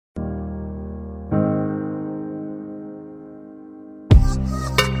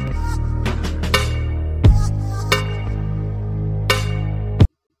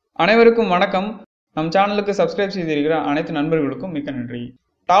அனைவருக்கும் வணக்கம். நம் சேனலுக்கு சப்ஸ்கிரைப் செய்திருக்கிற அனைத்து நண்பர்களுக்கும் மிக்க நன்றி.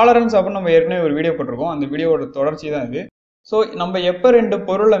 டாலரன்ஸ் அப்படின்னு நம்ம ஏற்கனவே ஒரு வீடியோ போட்டிருக்கோம். அந்த வீடியோவோட தொடர்ச்சி தான் இது. ஸோ நம்ம எப்போ ரெண்டு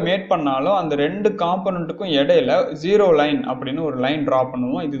பொருளை மேட் பண்ணாலும் அந்த ரெண்டு காம்பனண்ட்டுக்கும் இடையில ஜீரோ லைன் அப்படின்னு ஒரு லைன் ட்ரா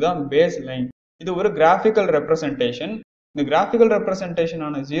பண்ணுவோம். இதுதான் பேஸ் லைன். இது ஒரு கிராஃபிக்கல் ரெப்ரசன்டேஷன். இந்த கிராஃபிக்கல்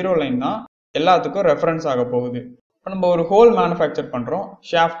ரெப்ரசன்டேஷனான ஜீரோ லைன் தான் எல்லாத்துக்கும் ரெஃபரன்ஸ் ஆக போகுது. இப்போ நம்ம ஒரு ஹோல் மேனுஃபேக்சர் பண்ணுறோம்,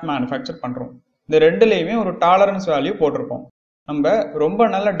 ஷாஃப்ட் மேனுஃபேக்சர் பண்ணுறோம். இந்த ரெண்டுலேயுமே ஒரு டாலரன்ஸ் வேல்யூ போட்டிருப்போம். நம்ம ரொம்ப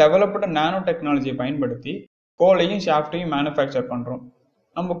நல்ல டெவலப்டு நானோ டெக்னாலஜியை பயன்படுத்தி கோலையும் ஷாஃப்டையும் மேனுஃபேக்சர் பண்ணுறோம்.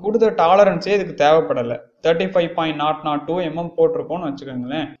 நம்ம கொடுத்த டாலரன்ஸே இதுக்கு தேவைப்படலை. 35.002 mm போட்டிருக்கோம்னு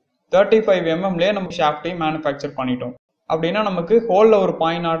வச்சுக்கோங்களேன். 35 mmலேயே நம்ம ஷாஃப்டையும் மேனுஃபேக்சர் பண்ணிட்டோம். அப்படின்னா நமக்கு ஹோலில் ஒரு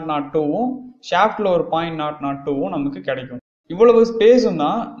 0.002வும் ஷாஃப்டில் ஒரு 0.002வும் நமக்கு கிடைக்கும். இவ்வளவு ஸ்பேஸும்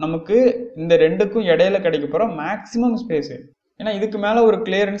தான் நமக்கு இந்த ரெண்டுக்கும் இடையில கிடைக்க போகிற மேக்ஸிமம் ஸ்பேஸு. ஏன்னா இதுக்கு மேலே ஒரு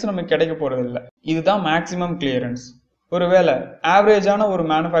கிளியரன்ஸ் நமக்கு கிடைக்க போகிறது இல்லை. இதுதான் மேக்ஸிமம் கிளியரன்ஸ். ஒருவேளை ஆவரேஜான ஒரு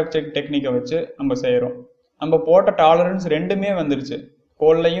மேனுஃபேக்சரிங் டெக்னிக்கை வச்சு நம்ம செய்கிறோம். நம்ம போட்ட டாலரன்ஸ் ரெண்டுமே வந்துருச்சு.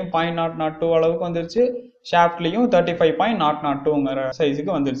 ஹோல்லையும் 0.002 அளவுக்கு வந்துருச்சு, ஷாஃப்ட்லையும் 35.002ங்கிற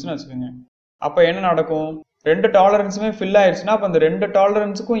சைஸுக்கு வந்துருச்சுன்னு வச்சுக்கோங்க. அப்போ என்ன நடக்கும்? ரெண்டு டாலரன்ஸுமே ஃபில் ஆயிடுச்சுன்னா அப்போ அந்த ரெண்டு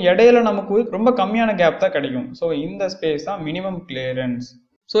டாலரன்ஸுக்கும் இடையில நமக்கு ரொம்ப கம்மியான கேப் தான் கிடைக்கும். ஸோ இந்த ஸ்பேஸ் தான் மினிமம் கிளியரன்ஸ்.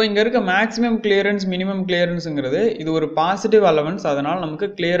 ஸோ இங்கே இருக்க மேக்ஸிமம் கிளியரன்ஸ் மினிமம் கிளியரன்ஸுங்கிறது இது ஒரு பாசிட்டிவ் அலவன்ஸ். அதனால் நமக்கு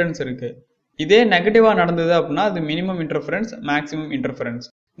கிளியரன்ஸ் இருக்குது. இதே நெகட்டிவாக நடந்தது அப்படின்னா அது மினிமம் இன்டர்ஃபரன்ஸ், மேக்ஸிமம் இன்டர்ஃபரன்ஸ்.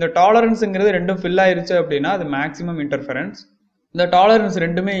 இந்த டாலரன்ஸுங்கிறது ரெண்டும் ஃபில் ஆயிருச்சு அப்படின்னா அது மேக்ஸிமம் இன்டர்ஃபரன்ஸ். இந்த டாலரன்ஸ்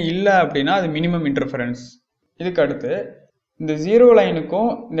ரெண்டுமே இல்லை அப்படின்னா அது மினிமம் இன்டர்ஃபரன்ஸ். இதுக்கு அடுத்து இந்த ஜீரோ லைனுக்கும்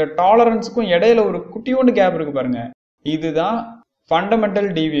இந்த டாலரன்ஸுக்கும் இடையில ஒரு குட்டியோண்டு கேப் இருக்கு பாருங்க. இதுதான்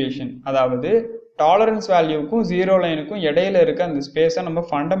ஃபண்டமெண்டல் டீவியேஷன். அதாவது டாலரன்ஸ் வேல்யூக்கும் ஜீரோ லைனுக்கும் இடையில இருக்க அந்த ஸ்பேஸை நம்ம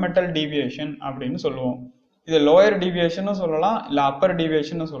ஃபண்டமெண்டல் டீவியேஷன் அப்படின்னு சொல்லுவோம். இது லோயர் டீவியேஷனும் சொல்லலாம், இல்லை அப்பர்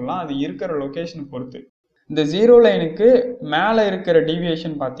டீவியேஷனும் சொல்லலாம். அது இருக்கிற லொக்கேஷனை பொறுத்து. இந்த ஜீரோ லைனுக்கு மேலே இருக்கிற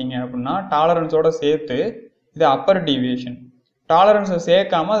டீவியேஷன் பார்த்தீங்க அப்படின்னா டாலரன்ஸோட சேர்த்து இது அப்பர் டீவியேஷன். டாலரன்ஸை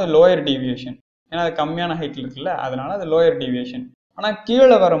சேர்க்காம அது லோயர் டீவியேஷன். ஏன்னா அது கம்மியான ஹைட்டில் இருக்குல்ல, அதனால அது லோயர் டீவியேஷன். ஆனால்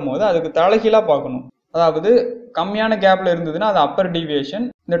கீழே வரும்போது அதுக்கு தலைகீழாக பார்க்கணும். அதாவது கம்மியான கேப்ல இருந்ததுன்னா அது அப்பர் டீவியேஷன்,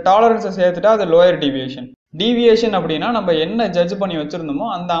 இந்த டாலரன்ஸை சேர்த்துட்டா அது லோயர் டீவியேஷன். டீவியேஷன் அப்படின்னா நம்ம என்ன ஜட்ஜ் பண்ணி வச்சிருந்தோமோ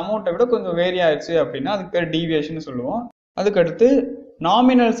அந்த அமௌண்ட்டை விட கொஞ்சம் வேரி ஆயிடுச்சு அப்படின்னா அதுக்கு பேர் டீவியேஷன் சொல்லுவோம். அதுக்கடுத்து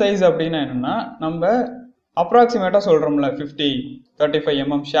நாமினல் சைஸ் அப்படின்னா என்னன்னா, நம்ம அப்ராக்சிமேட்டாக சொல்கிறோம்ல 35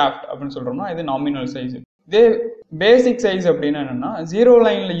 mm ஷாஃப்ட் அப்படின்னு சொல்கிறோம்னா இது நாமினல் சைஸ். இதே பேசிக் சைஸ் அப்படின்னா என்னன்னா, ஜீரோ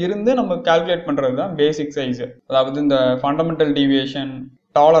லைன்ல இருந்து நம்ம கால்குலேட் பண்ணுறது தான் பேசிக் சைஸ். அதாவது இந்த ஃபண்டமெண்டல் டீவியேஷன்,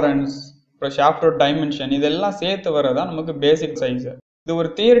 டாலரன்ஸ், அப்புறம் ஷாஃப்டோட டைமென்ஷன் இதெல்லாம் சேர்த்து வரதான் நமக்கு பேசிக் சைஸ். இது ஒரு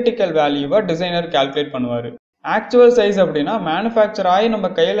தியரிட்டிக்கல் வேல்யூவை டிசைனர் கால்குலேட் பண்ணுவார். ஆக்சுவல் சைஸ் அப்படின்னா மேனுஃபேக்சர் ஆகி நம்ம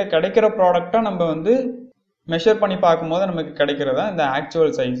கையில் கிடைக்கிற ப்ராடக்டாக நம்ம மெஷர் பண்ணி பார்க்கும்போது நமக்கு கிடைக்கிறதா இந்த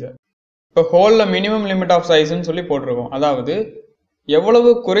ஆக்சுவல் சைஸ். இப்போ ஹோலில் மினிமம் லிமிட் ஆஃப் சைஸ்ன்னு சொல்லி போட்டிருக்கோம். அதாவது எவ்வளவு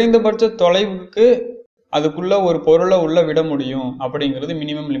குறைந்தபட்ச தொலைவுக்கு அதுக்குள்ள ஒரு பொருளை உள்ள விட முடியும் அப்படிங்கிறது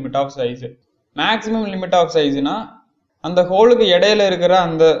minimum limit of size. Maximum limit of சைஸ்னா அந்த ஹோலுக்கு இடையில இருக்கிற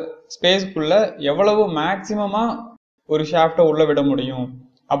அந்த ஸ்பேஸ்க்குள்ள எவ்வளவு மேக்சிமமா ஒரு ஷாஃப்டை உள்ள விட முடியும்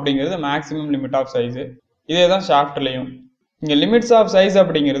அப்படிங்கிறது மேக்ஸிமம் லிமிட் ஆஃப் சைஸ். இதே தான் ஷாஃப்ட்லையும். இங்கே லிமிட்ஸ் ஆஃப் சைஸ்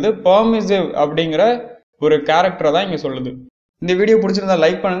அப்படிங்கிறது பெர்மிசிவ் அப்படிங்கிற ஒரு கேரக்டரை தான் இங்கே சொல்லுது. இந்த வீடியோ பிடிச்சிருந்தா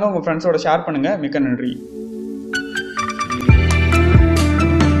லைக் பண்ணுங்க, உங்கள் ஃப்ரெண்ட்ஸோட ஷேர் பண்ணுங்க. மிக்க நன்றி.